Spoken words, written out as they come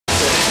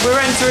We're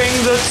entering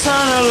the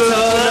tunnel of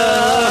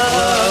love.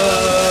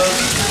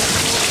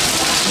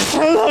 I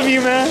love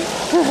you, man.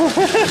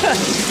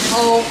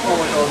 Oh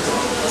my god.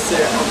 That's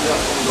it.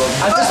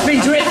 I've just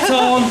been dripped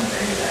on.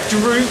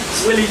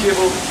 Drooped. Willy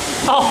Gibble.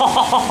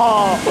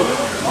 Oh.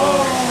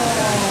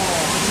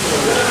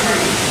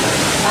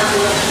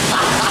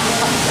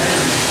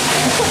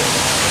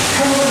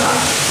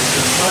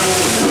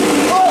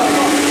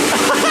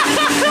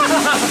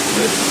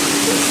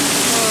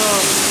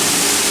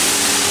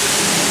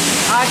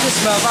 I can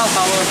smell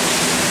Valhalla.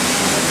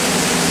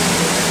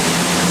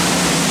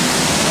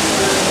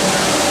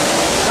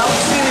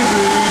 That's really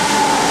rude.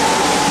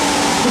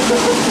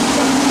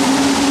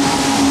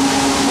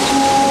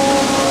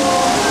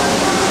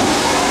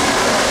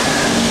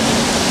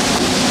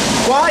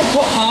 Why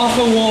put half a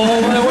wall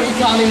over what you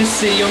can't even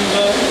see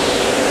under?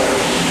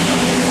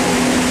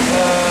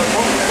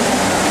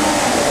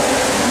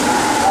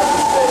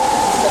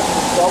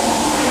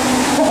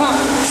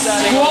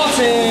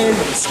 Squatting!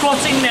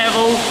 Squatting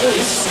Neville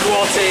is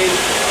squatting.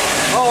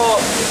 Oh,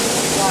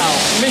 wow.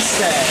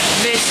 Missed it.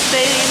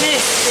 Misty,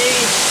 Misty.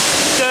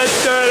 Da,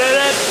 da, da,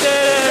 da,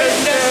 da,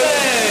 da.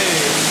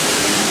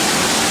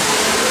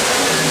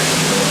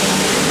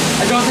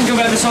 I don't think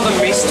I've ever saw the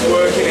mist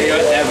working here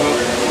ever.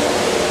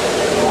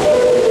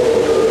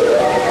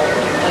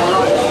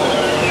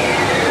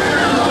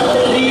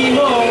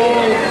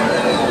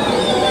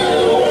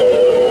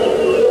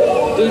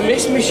 The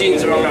mist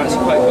machines are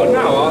actually quite good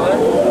now, aren't they?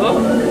 Look.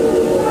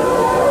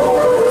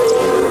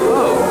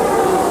 Whoa.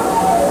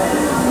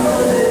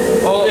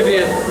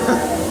 Olivia.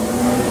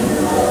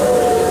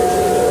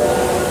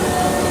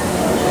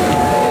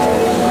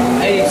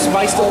 Hey,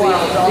 spiced up.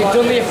 They've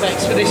done the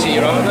effects for this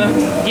year, haven't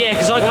they? Yeah,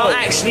 because I can't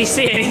actually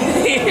see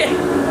anything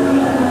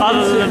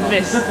other than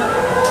this.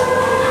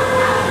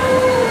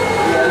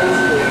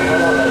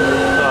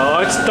 Oh,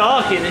 it's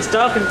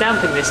dark and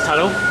damp in this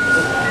tunnel.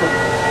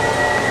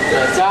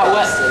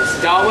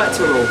 Dark wet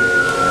tunnel.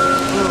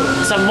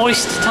 It's a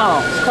moist tunnel.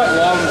 It's quite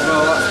warm as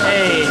well.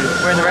 Hey,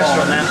 we're in the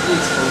restaurant now.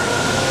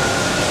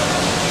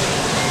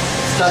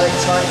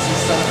 Stalactites and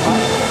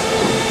stalagmites.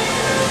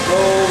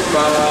 Oh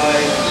my.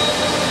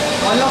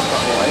 I love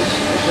that way.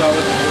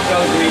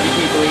 Those greedy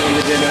people eating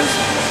the dinners.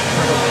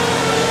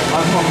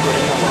 I'm hungry.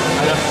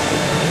 I know.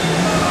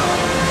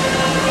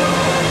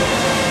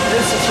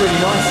 This is really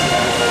nice.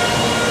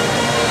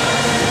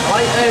 I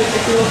like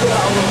if you look at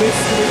that on the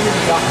mist,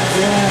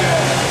 yeah,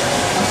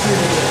 that's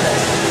really good.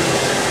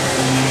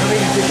 I mean,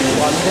 you did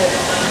one bit.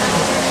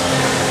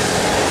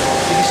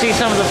 You can see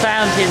some of the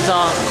fountains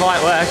aren't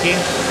quite working.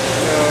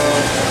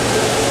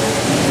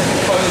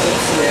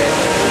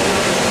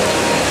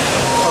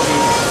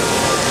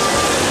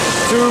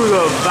 To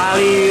the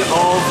Valley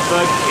of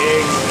the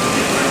King.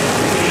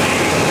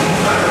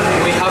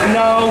 We have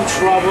now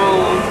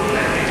travelled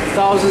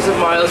thousands of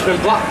miles from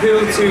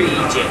Blackpool to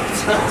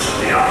Egypt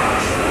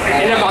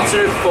in a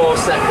matter of 4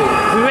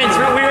 seconds. We went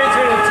through the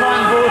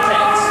time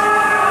vortex.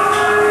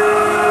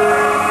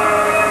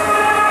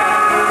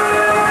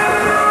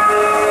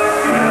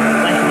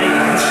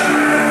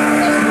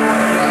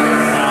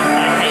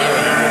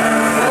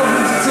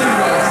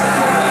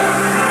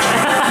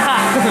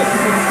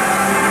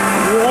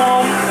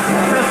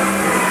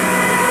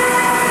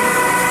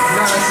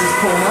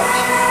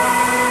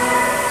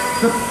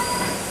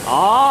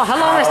 Oh,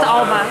 hello, Mr.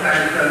 Old Man.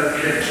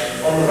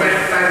 On the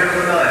west bank of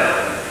the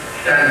Nile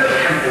stand the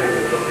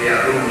temples of the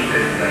Abu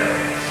Simbel.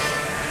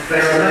 They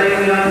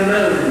remain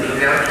unknown to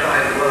the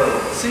outside world.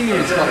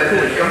 Scenery is quite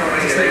cool.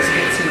 Just makes it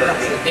too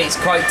classic. It's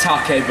quite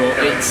tacky, but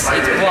it's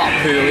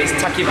Blackpool, it's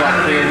tacky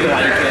Blackpool, we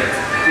like it.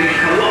 These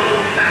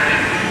colossal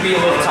statues We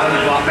love tacky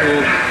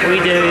Blackpool. We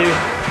do.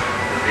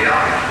 of the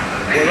arts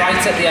and We're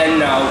right at the end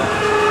now.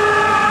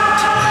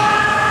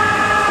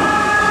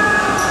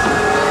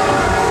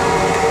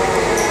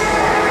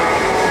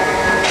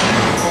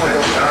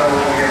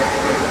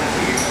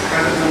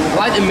 I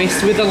like the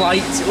mist with the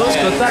light. It looks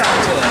good, that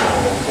actually.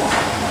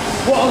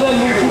 What are them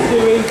monkeys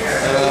doing?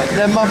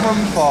 They're mother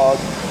and father.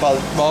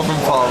 Mother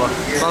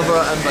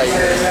and baby.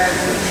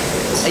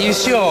 Are you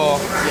sure?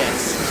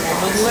 Yes.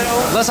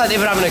 Looks like they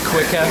were having a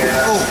quicker.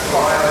 Oh.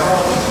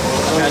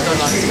 Okay, I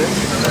don't like it.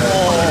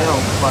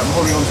 Right, I'm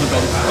holding on to the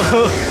bed.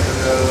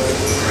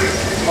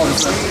 Oh,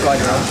 there's no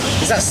right now.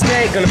 Is that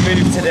snake going to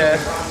move today?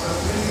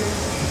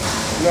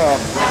 No.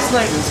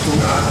 Snake was cool.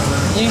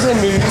 Use a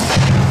move.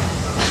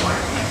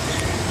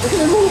 Look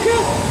at the monkey.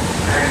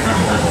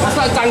 That's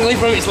like dangling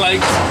from its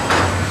legs.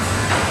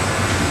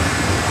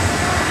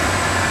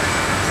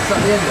 Is that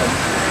the end then?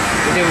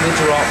 We're doing the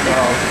drop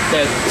now.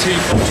 The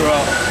 2-foot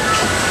drop.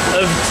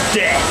 Of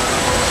death.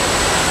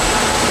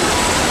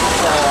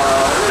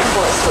 It's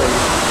quite sweet.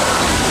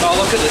 Oh,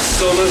 look at the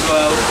sun as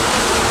well.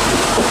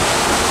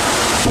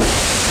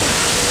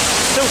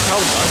 Still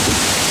cold though.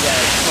 Yeah,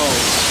 it's cold.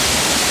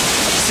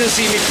 I can still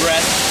see my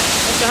breath.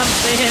 I can't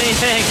see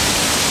anything.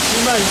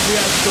 You know, we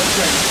actually got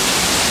drinks.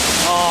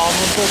 Oh, I'm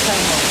a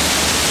volcano.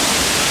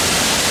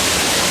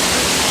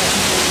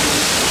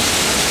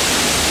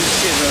 You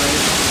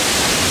shivering.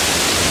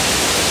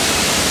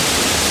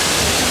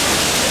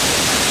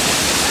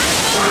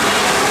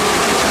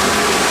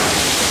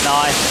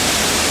 Why?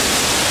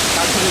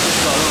 That's what it was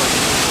going.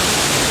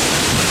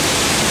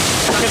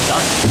 Skip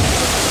that.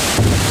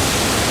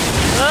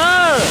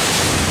 Oh!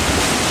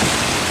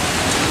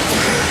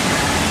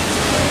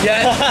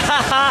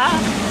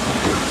 Yeah.